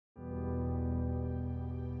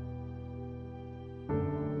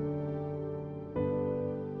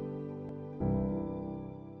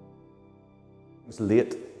It was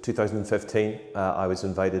late 2015. I was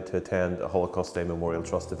invited to attend a Holocaust Day Memorial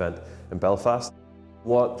Trust event in Belfast.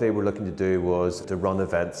 What they were looking to do was to run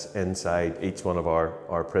events inside each one of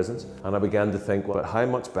our prisons. And I began to think, well, how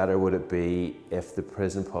much better would it be if the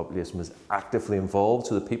prison population was actively involved,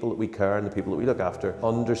 so the people that we care and the people that we look after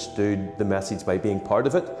understood the message by being part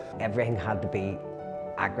of it. Everything had to be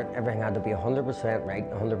accurate, everything had to be 100%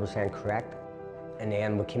 right, 100% correct. And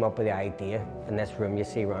then we came up with the idea, in this room you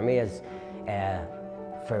see around me, is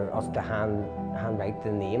for us to handwrite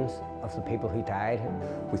the names of the people who died.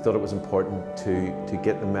 We thought it was important to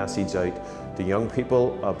get the message out to young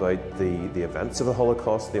people about the events of the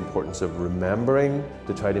Holocaust, the importance of remembering,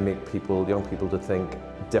 to try to make young people to think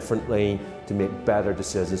differently, to make better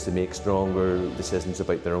decisions, to make stronger decisions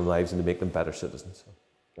about their own lives and to make them better citizens.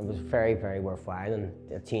 It was very, very worthwhile, and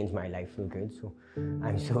it changed my life for good, so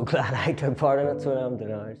I'm so glad I took part in it, so I am to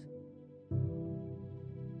now.